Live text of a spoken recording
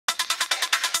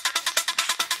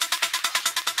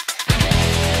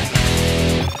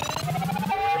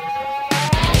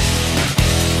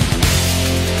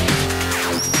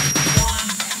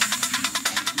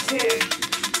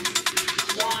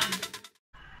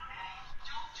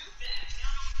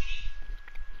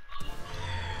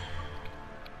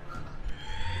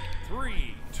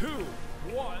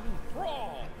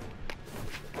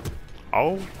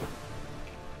Oh.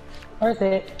 Where's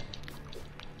it?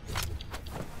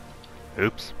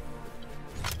 Oops.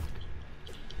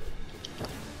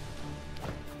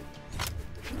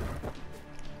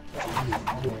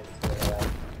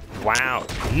 Wow.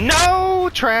 No,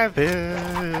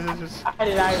 Travis! I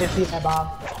did not even see that bomb.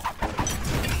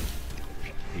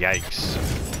 Yikes.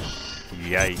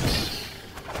 Yikes.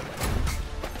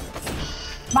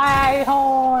 My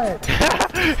horn!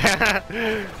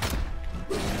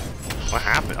 What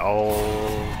happened? Oh.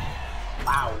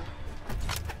 Wow.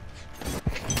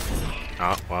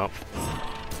 Oh, well.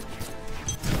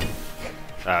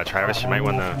 Travis, you might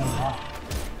wanna...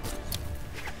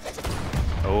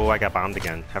 Oh, I got bombed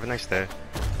again. Have a nice day.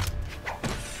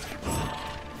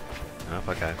 Oh,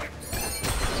 okay.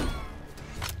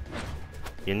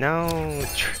 You know,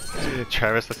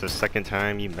 Travis, that's the second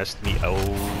time you messed me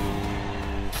over.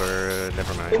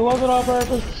 Never mind. It wasn't on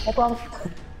purpose. I promise.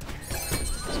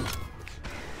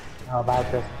 Oh, bye,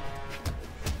 Chris.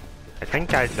 I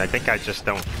think I just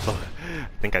don't. I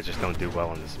think I just don't do well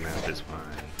on this map. It's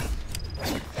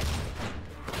fine.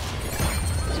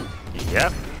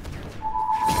 Yep.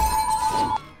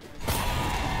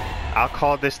 I'll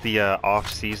call this the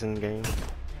off-season game.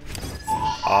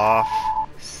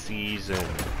 Off-season.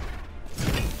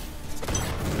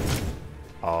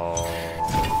 Oh.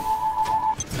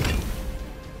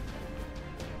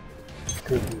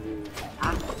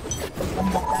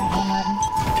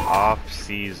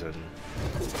 Off-season.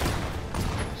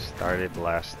 Started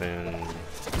blasting.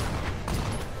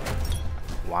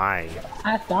 Why?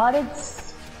 I started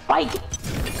spiking.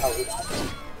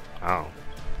 Oh.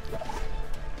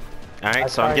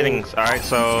 Alright, so I'm getting... Alright,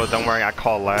 so don't worry, I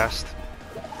call last.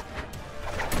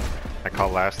 I call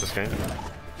last this game.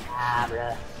 Ah,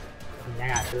 bruh. I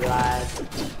got 3 lives.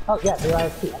 Oh, yeah, 3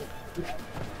 lives too.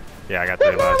 Yeah, I got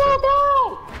 3 lives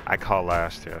too. I call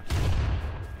last, yeah.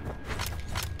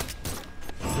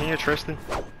 Come here, Tristan.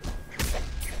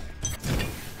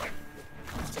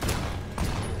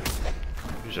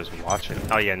 He was just watching.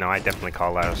 Oh yeah, no, I definitely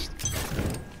call last.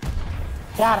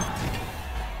 Got him.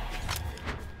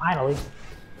 Finally.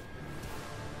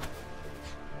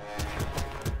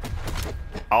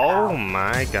 Oh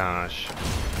my gosh.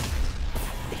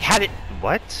 Had it...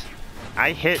 What?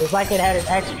 I hit... It's like it had an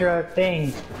extra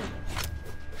thing.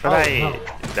 But no.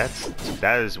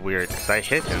 That is weird, because I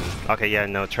hit him. Okay, yeah,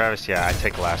 no, Travis, yeah, I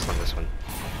take last on this one.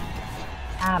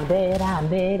 I'm dead, I'm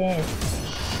dead.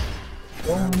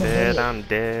 I'm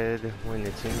dead when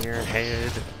it's in your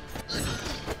head.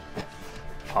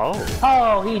 Oh.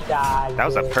 Oh, he died. That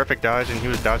was a perfect dodge, and he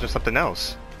was dodging something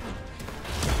else.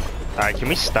 Alright, can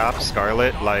we stop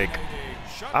Scarlet? Like...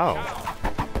 Oh.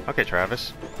 Okay,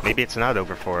 Travis. Maybe it's not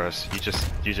over for us. You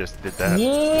just did that.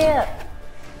 Yeah!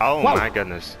 Oh Whoa. my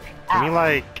goodness. Can we,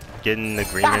 like, get an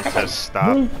agreement to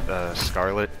stop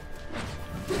Scarlet?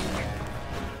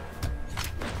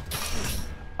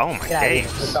 Oh my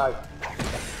days.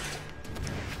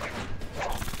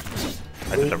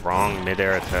 I did the wrong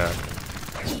mid-air attack.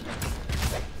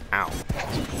 Ow.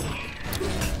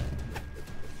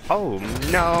 Oh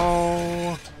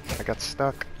no! I got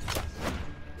stuck.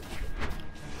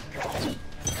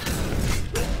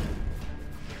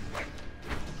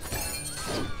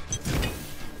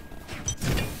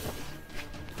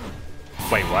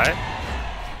 Wait, what?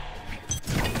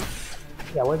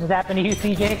 Yeah, what just happened to you,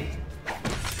 CJ?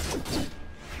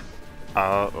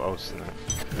 Oh snap.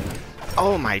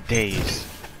 Oh my days.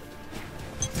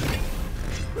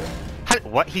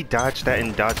 What? He dodged that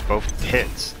and dodged both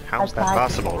hits. How is that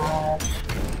possible?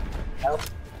 Nope.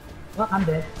 Well, I'm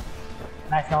dead.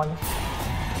 Nice knowing you.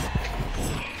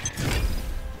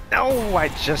 No, I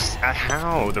just...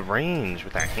 how? The range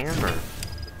with that hammer.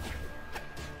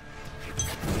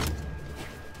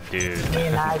 Dude. Me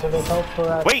and I gonna go for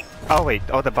us. Wait! Oh wait,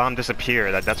 oh the bomb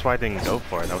disappeared. That's why I didn't go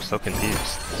for it. I was so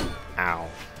confused. Ow.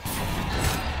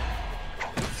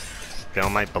 Still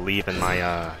might believe in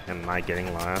my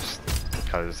getting last.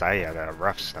 Because I had a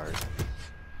rough start.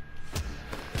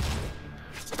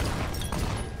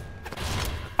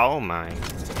 Oh my.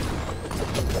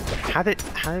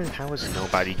 How is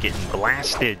nobody getting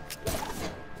blasted?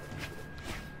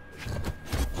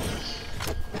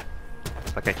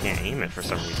 It's like I can't aim it for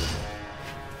some reason.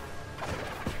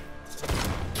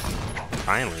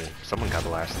 Finally, someone got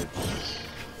blasted.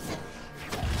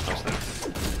 Oh snap.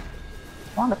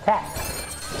 On attack.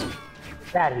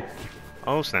 That is.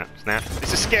 Oh snap, snap.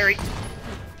 This is scary!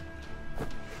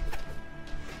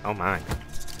 Oh my.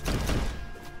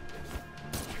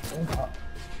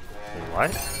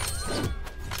 What?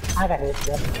 I got it,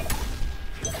 yep.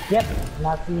 Yep,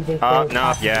 now CJ.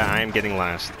 No, yeah, I am getting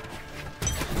last.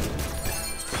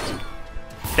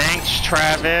 Thanks,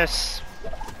 Travis.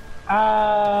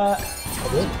 Dominating.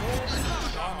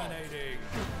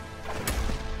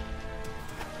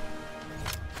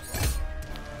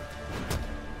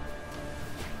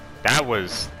 That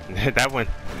was that one.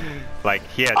 Like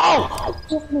he had. Oh!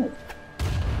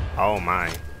 Oh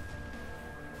my.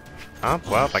 Oh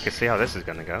well, I can see how this is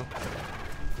gonna go.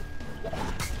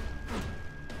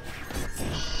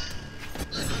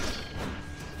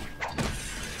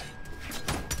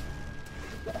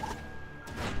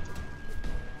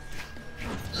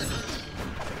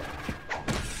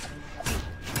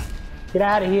 Get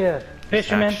out of here,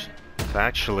 fisherman.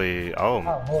 Actually,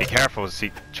 oh, be careful, see,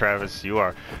 Travis, you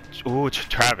are. Ooh,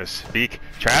 Travis,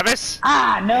 Travis?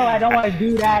 Ah, no, I don't want to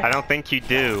do that. I don't think you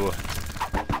do.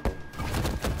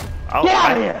 Oh, Get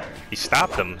out of here! He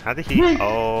stopped him. How did he?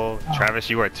 Oh, Travis,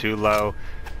 you are too low.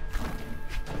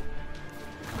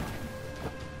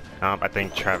 I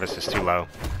think Travis is too low.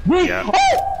 Yeah.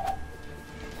 Oh!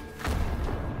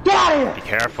 Get out of here! Be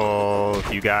careful,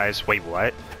 you guys. Wait,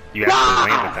 what? You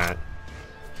actually landed that.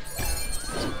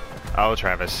 Oh,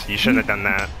 Travis, you shouldn't have done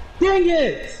that. Dang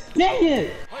it! Dang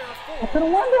it! I could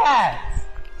have won that!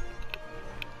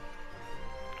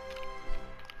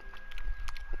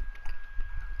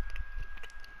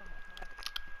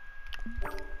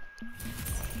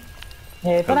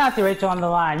 Hey, put out the Rachel on the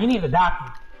line. You need a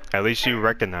doctor. At least you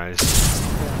recognize.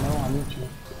 No, I need you.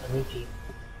 I need you.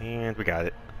 And we got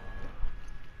it.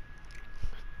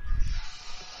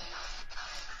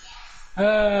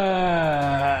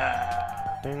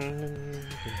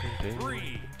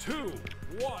 3, 2,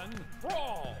 1,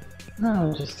 brawl!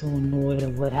 I'm just so annoyed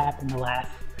of what happened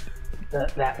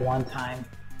that one time.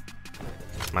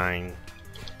 Mine.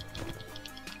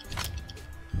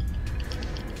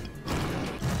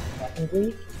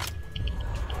 Please?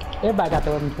 Everybody got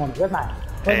the weapon 20. Where's mine?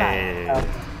 Where's Hey, mine?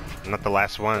 not the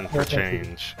last one for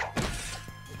change.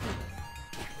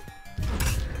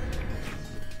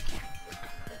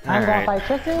 I'm gonna fight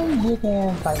Tristan, you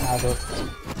can fight Nigel.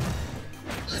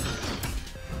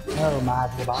 Oh my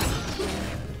god.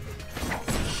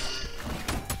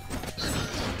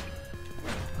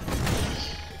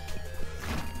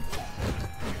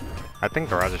 I think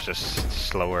Garage is just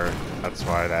slower. That's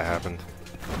why that happened.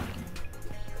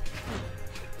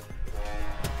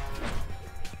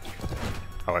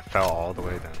 Oh, it fell all the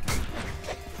way down.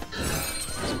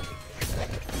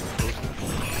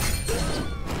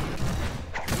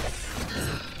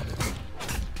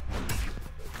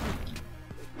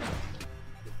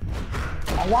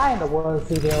 Now why in the world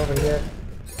is he over here?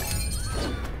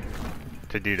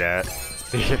 To do that.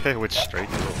 With straight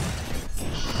kill.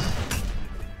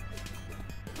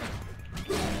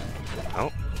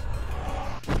 Oh.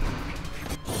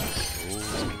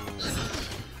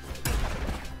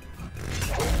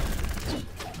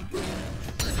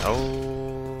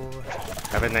 Oh,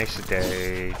 have a nice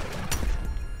day.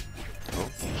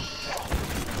 Oh.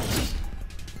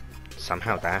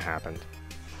 Somehow that happened.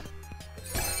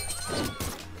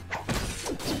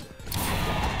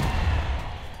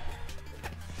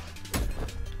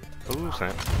 Ooh,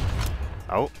 snap.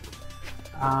 Oh.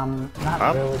 Not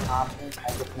Up. really confident. I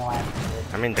just know I have to do it.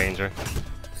 I'm in danger.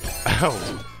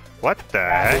 Oh, what the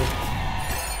heck?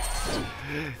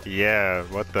 Yeah,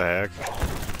 what the heck?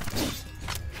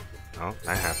 Oh,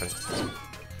 that happened.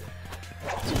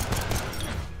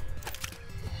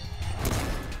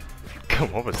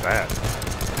 What was that?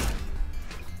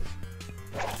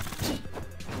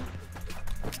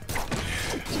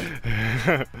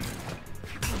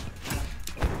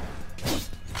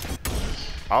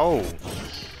 Oh!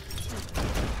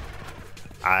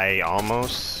 I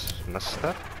almost messed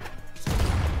up.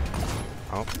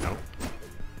 Oh, no.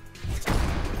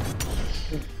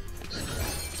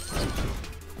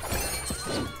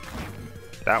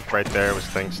 That right there was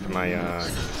thanks to my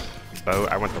boat.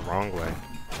 I went the wrong way.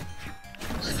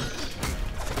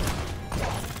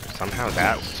 Somehow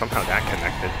that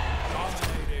connected.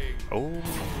 Oh,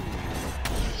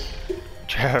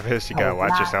 Travis, you gotta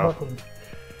watch yourself.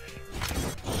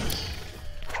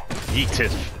 Yeet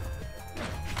it.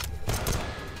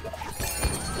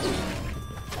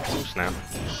 Oh snap.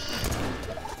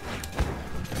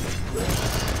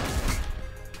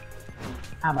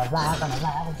 I'm alive, I'm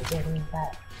getting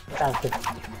back.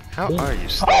 How are you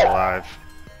still alive?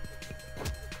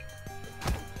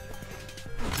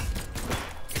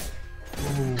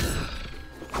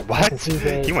 What?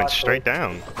 He went straight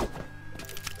down.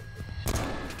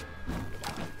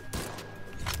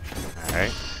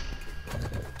 Alright.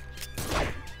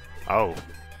 Oh.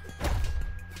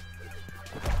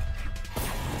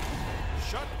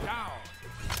 Shut down.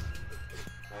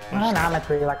 I'm a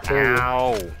 3 like 3.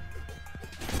 Ow.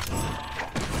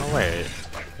 wait.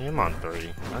 I'm on 3.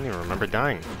 I don't even remember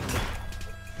dying.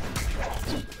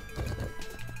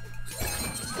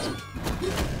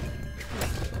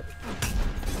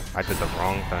 I did the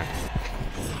wrong thing.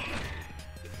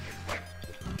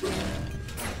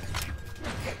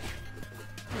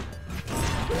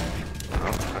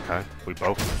 Oh, okay. We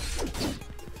both.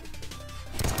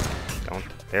 Don't.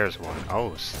 There's one.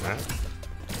 Oh, snap.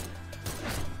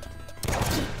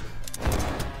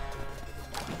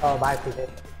 Oh, bye, PJ.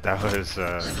 That was,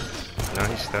 no,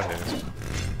 he's still here.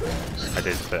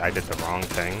 I did the wrong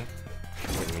thing.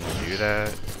 Didn't mean to do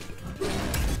that.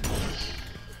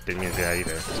 Didn't mean to do that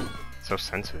either. So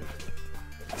sensitive.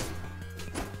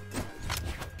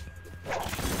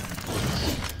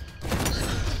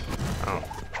 Oh.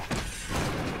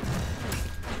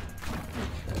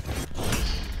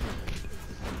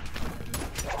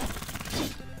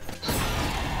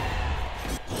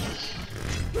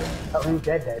 Oh, who's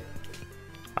dead?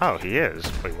 Oh, he is.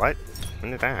 Wait, what? When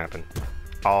did that happen?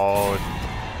 Oh,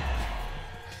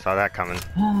 saw that coming.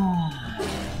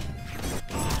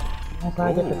 That's how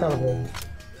I get the celebrating.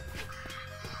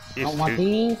 Don't want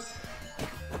these?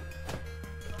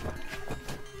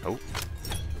 Oh.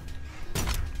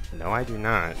 No, I do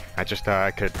not. I just thought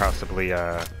I could possibly,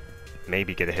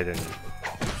 maybe get a hidden.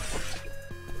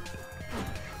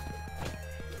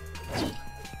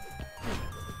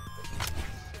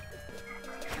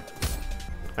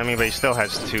 I mean, but he still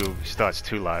has two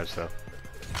lives, though.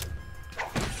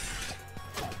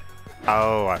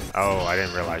 Oh, I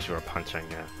didn't realize you were punching,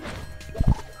 yeah.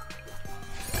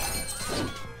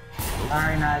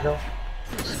 Sorry, Nigel.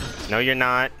 No, you're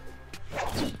not.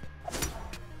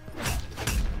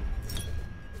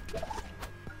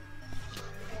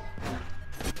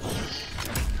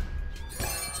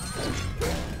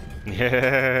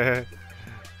 Yeah.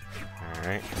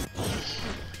 Alright.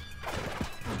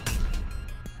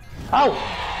 Oh!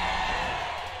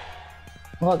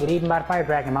 Well, get eaten by the fire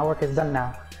dragon. My work is done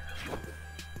now.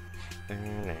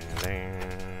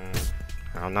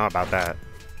 I don't know about that.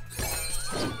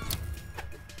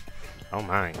 Oh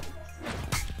my.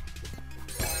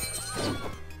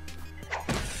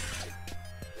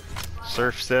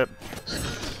 Surf sip.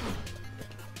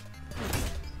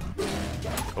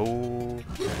 Oh.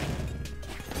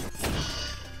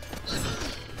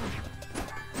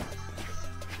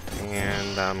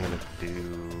 And I'm gonna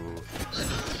do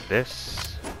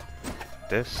this,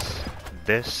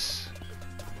 this,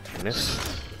 miss.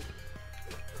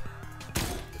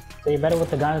 So you're better with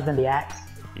the guns than the axe?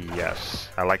 Yes,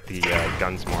 I like the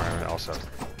guns more also,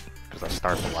 because I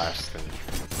start the last and...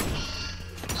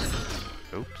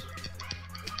 Oops.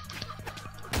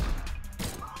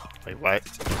 Wait, what?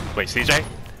 Wait, CJ?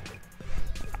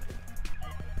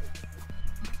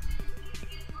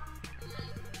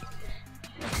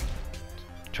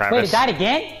 Travis? Wait, it died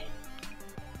again?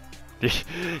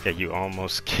 Yeah, you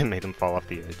almost made him fall off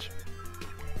the edge.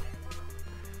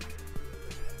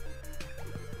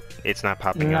 It's not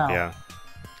popping up, yeah.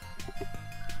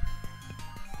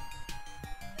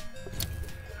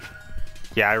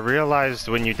 Yeah, I realized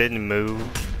when you didn't move.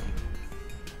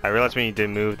 I realized when you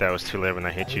didn't move that was too late when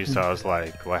I hit you, so I was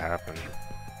like, what happened?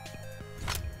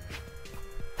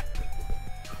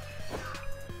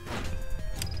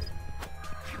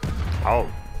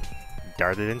 Oh,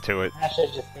 darted into it. I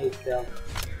should just stay still.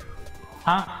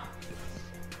 Huh?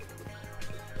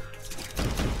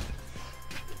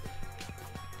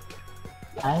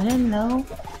 I didn't know.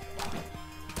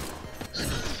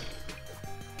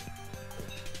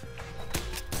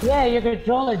 Yeah, your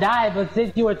controller died, but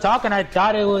since you were talking, I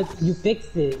thought it was you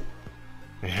fixed it.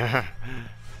 Yeah.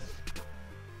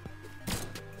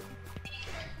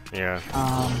 Yeah.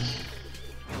 Oh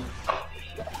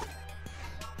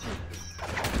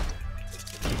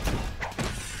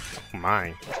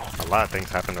my, a lot of things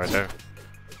happened right there.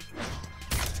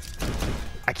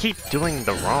 I keep doing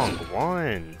the wrong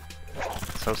one.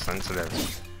 So sensitive.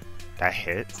 That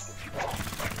hit.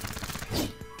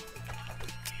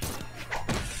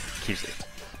 Keeps it.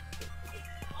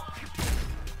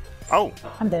 Oh!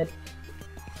 I'm dead.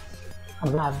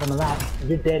 I'm alive.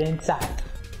 You're dead inside.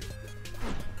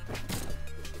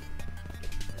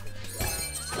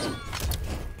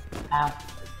 Ow.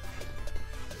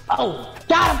 Oh!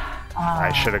 Got him!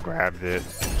 I should have grabbed it.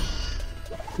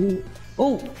 Ooh.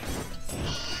 Ooh!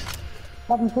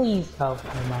 Weapon, please. Oh,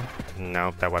 never mind.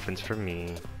 Nope, that weapon's for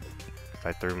me.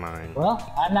 I threw mine.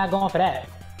 Well, I'm not going for that.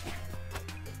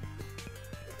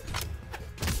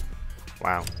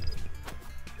 Wow.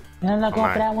 And I'm not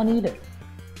going for that one either.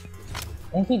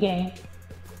 Thank you, game.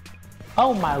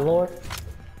 Oh my lord.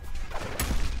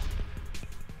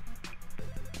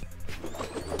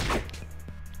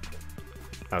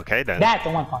 Okay then. That's the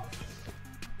one point.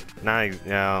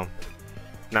 No,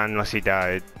 not unless he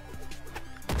died.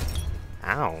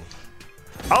 Ow.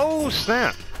 Oh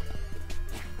snap!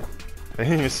 I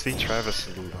didn't even see Travis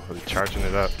charging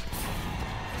it up.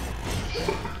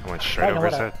 I went straight over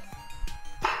his head.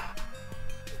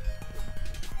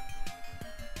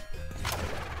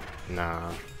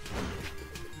 Nah.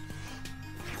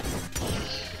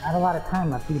 Not a lot of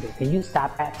time left either. Can you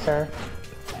stop that, sir?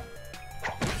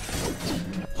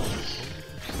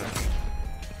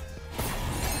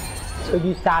 Could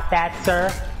you stop that,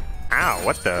 sir? Ow,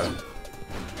 what the?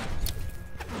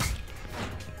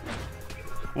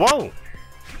 Whoa!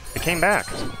 It came back.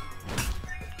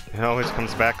 It always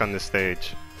comes back on this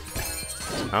stage.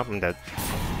 Oh, I'm dead.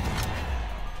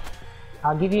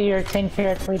 I'll give you your 10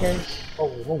 carrots later. Oh,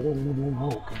 whoa, whoa, whoa, whoa,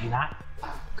 whoa. Could you not?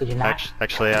 Could you not?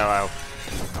 Actually,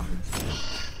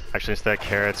 actually, instead of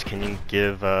carrots, can you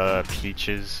give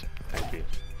peaches? Thank you.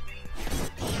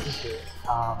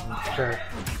 Sure.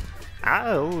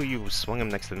 Oh, you swung him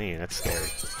next to me. That's scary.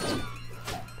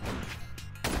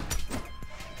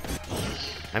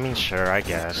 I mean, sure, I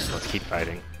guess. Let's keep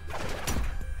fighting.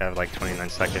 I have like 29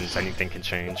 seconds. Anything can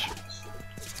change.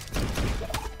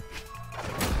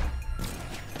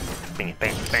 Bang,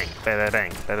 bang, bang, bada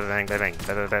bang, bada bang, bada bang,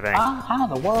 bada bang. How in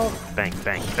the world? Bang,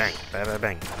 bang, bang, bada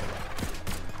bang.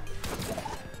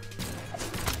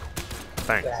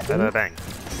 Bang, bada bang.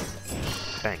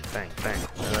 Bang, bang, bang,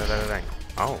 bada bang.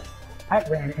 Oh. I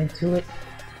ran into it.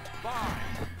 5,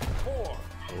 4,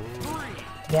 3.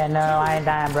 Yeah, no, I ain't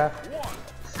dying, bro.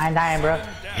 I ain't dying, bro.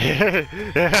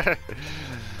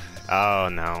 Oh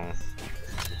no.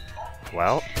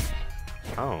 Well.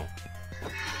 Oh.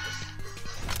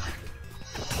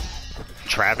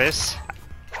 Travis?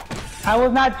 I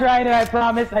was not trying it, I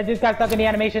promise. I just got stuck in the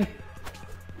animation.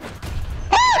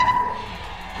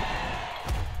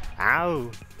 Ow.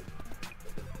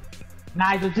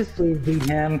 Nigel, just please beat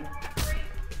him.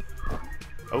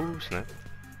 Oh snap.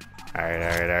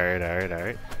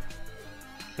 Alright.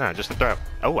 No, just a throw.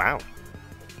 Oh wow.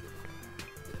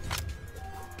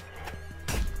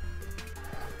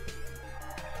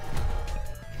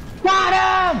 Got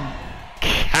him!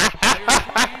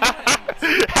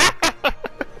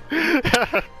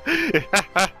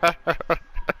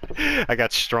 I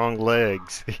got strong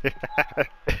legs.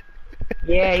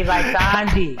 Yeah, he's like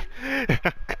Sanji.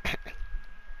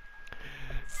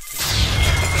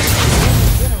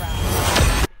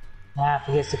 Nah,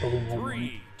 forget Cipollini.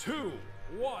 3, 2,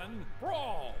 1,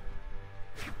 brawl.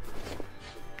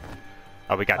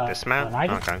 Oh, we got this map?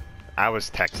 Okay. I was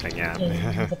texting, yeah.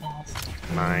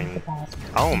 Mine.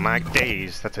 Oh my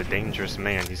days, that's a dangerous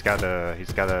man. He's got a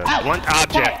Ow! blunt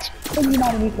object. What are you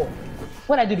not an equal?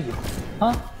 What'd I do to you?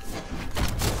 Huh?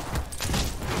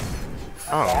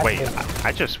 Oh wait,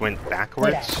 I just went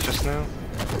backwards just now?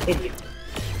 Idiot.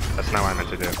 That's not what I meant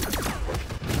to do.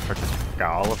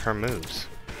 Forgot all of her moves.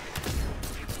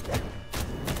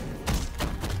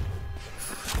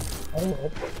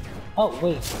 Oh,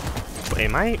 wait. Wait,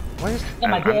 am I? What is?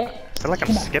 Am I dead? I feel like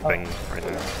I'm skipping right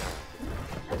now.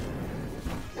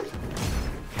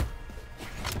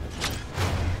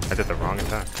 I did the wrong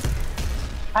attack.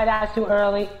 I died too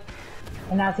early.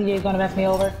 And now CJ's gonna mess me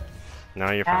over.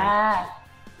 No, you're fine.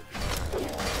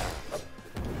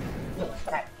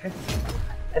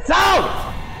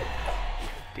 So!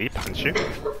 Did he punch you?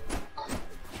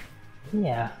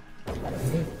 Yeah.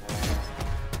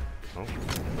 Oh.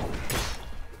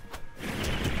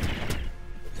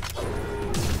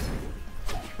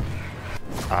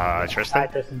 Tristan? Hi,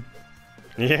 Tristan.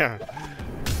 Yeah.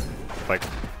 Like,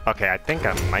 okay, I think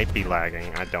I might be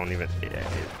lagging. I don't even...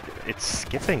 it's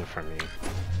skipping for me.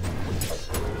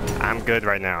 I'm good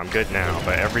right now. I'm good now,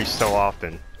 but every so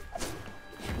often...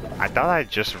 I thought I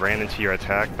just ran into your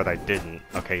attack, but I didn't.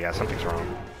 Okay, yeah, something's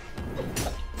wrong.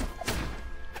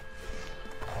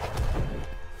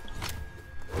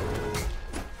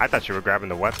 I thought you were grabbing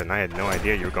the weapon. I had no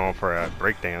idea you were going for a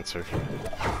breakdancer.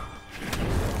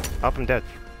 Oh, I'm dead.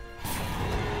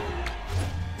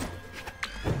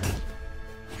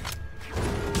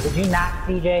 Did you not,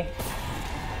 CJ?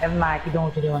 Never mind, keep doing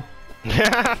what you're doing.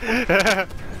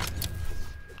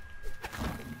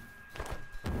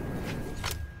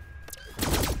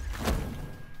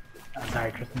 I'm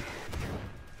sorry, Tristan.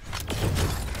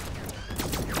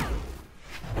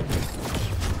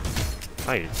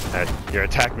 Oh, your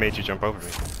attack made you jump over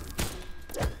me.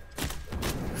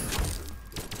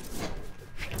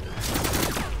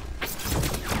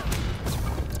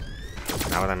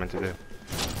 Not what I meant to do.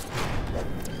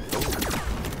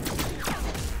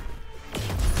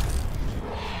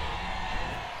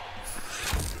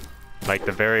 Like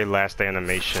the very last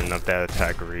animation of that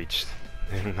attack reached.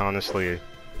 And honestly...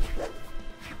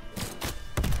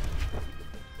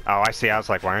 Oh, I see. I was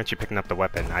like, why aren't you picking up the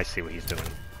weapon? I see what he's doing.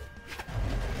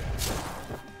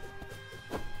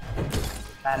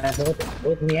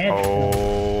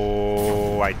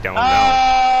 Oh, I don't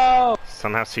know.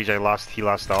 Somehow CJ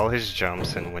lost all his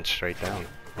jumps and went straight down.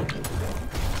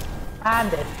 I'm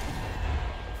dead.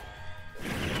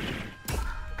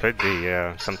 Could be,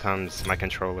 yeah. Sometimes my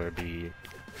controller be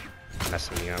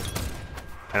messing me up.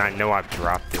 And I know I've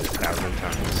dropped it 1,000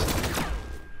 times.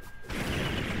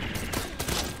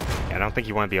 Yeah, I don't think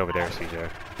you want to be over there, CJ.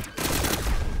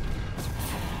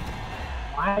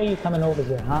 Why are you coming over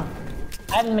here, huh?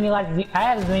 I have as many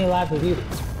lives as you.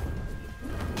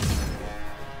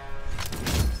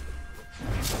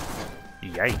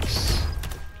 Yikes.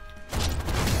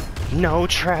 No,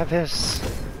 Travis!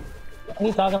 What are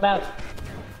you talking about?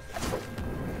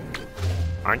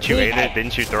 Aren't you aided?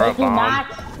 Didn't you throw a bomb?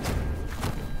 Not?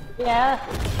 Yeah.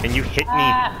 And you hit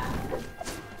me.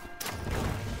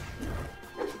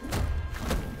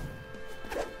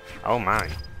 Oh my.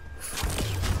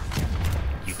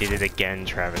 You did it again,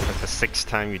 Travis. That's the 6th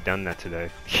time you've done that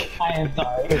today. I am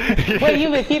sorry. Wait,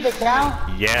 you been keep it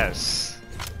down? Yes.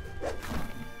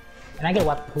 Can I get a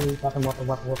weapon, please? Weapon.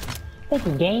 Thank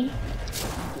you, game.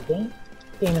 Game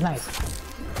is nice.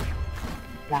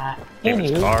 Nah, Game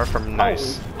is far from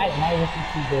nice. Oh, I might listen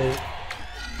to the...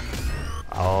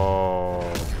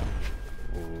 Oh.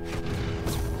 Ooh,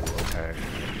 okay.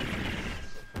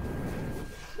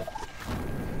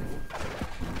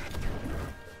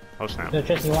 Oh snap. So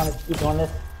Tristan, you want to keep doing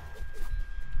this?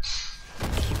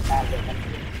 That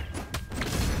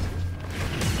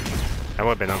would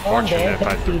have been unfortunate if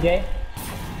I... TJ.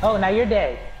 Oh, now you're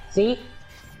dead. See?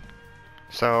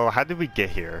 So, how did we get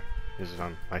here? This is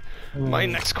my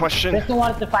next question. Tristan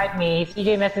wanted to fight me,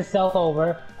 CJ messed himself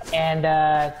over, and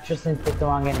Tristan picked the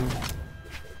wrong enemy.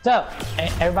 So,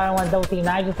 everybody want to double team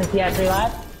Nigel since he has 3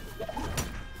 lives?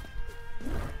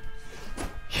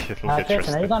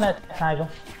 Tristan, are you gonna attack Nigel?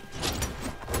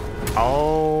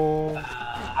 Oh.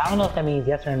 I don't know if that means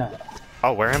yes or no.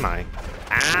 Oh, where am I?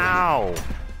 Ow!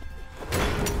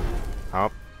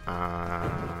 Oh,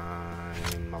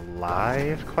 I'm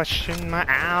alive? Question mark?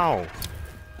 Ow!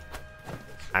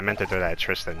 I meant to throw that at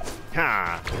Tristan.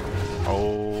 Ha!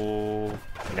 Oh,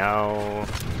 no.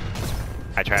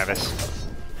 Hi, Travis.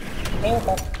 Hey, what's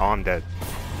up? Oh, I'm dead.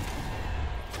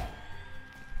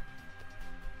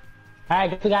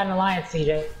 Alright, guess we got an alliance,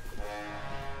 CJ.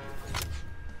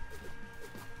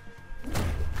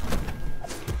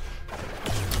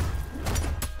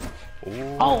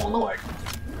 Ooh. Oh, Lord.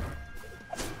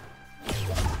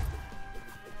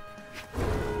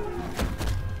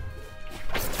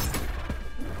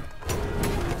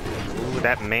 Ooh,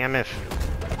 that mammoth.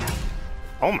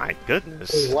 Oh my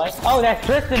goodness. Wait, what? Oh, that's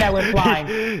Tristan that went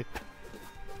flying.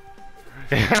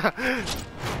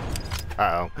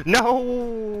 Uh-oh.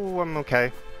 No! I'm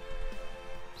okay.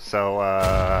 So,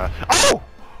 Oh!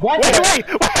 What?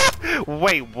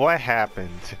 Wait, what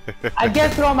happened? I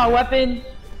guess throw my weapon.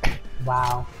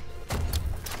 Wow.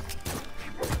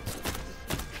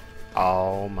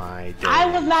 Oh my days. I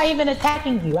was not even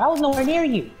attacking you. I was nowhere near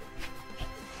you.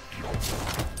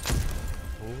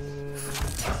 Ooh.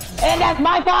 And that's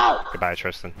my fault! Goodbye,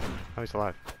 Tristan. Oh, he's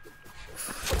alive.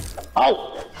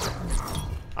 Oh!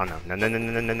 Oh no. No.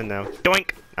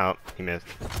 Doink! Oh, he missed.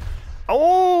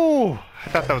 Oh! I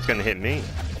thought that was gonna hit me.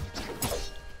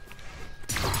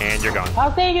 And you're gone.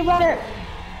 I'll save you, brother!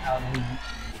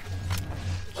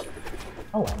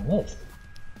 Oh, I missed.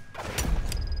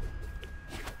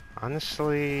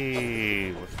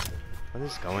 Honestly, what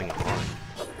is going on?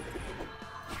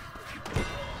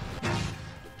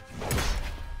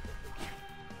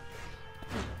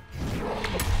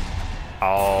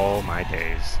 Oh my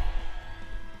days.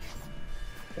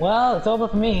 Well, it's over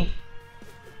for me.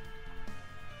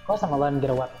 Of course I'm gonna let him get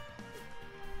a weapon.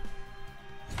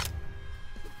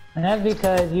 And that's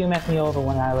because you messed me over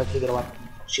when I let you get a weapon.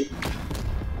 Shoot.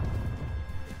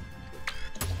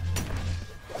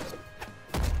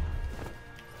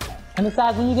 And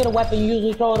besides, when you get a weapon, you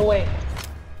usually throw it away.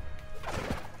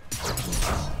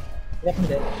 Yep, I'm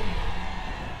dead.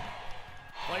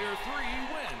 Player 3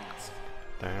 wins.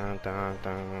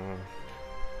 Dun.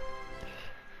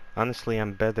 Honestly,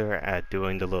 I'm better at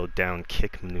doing the little down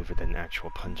kick maneuver than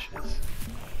actual punches.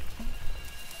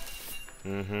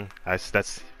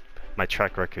 That's my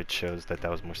track record shows that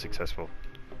was more successful.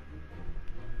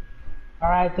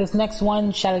 Alright, this next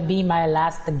one shall be my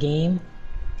last game.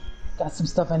 Got some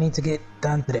stuff I need to get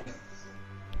done today.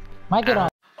 Might get on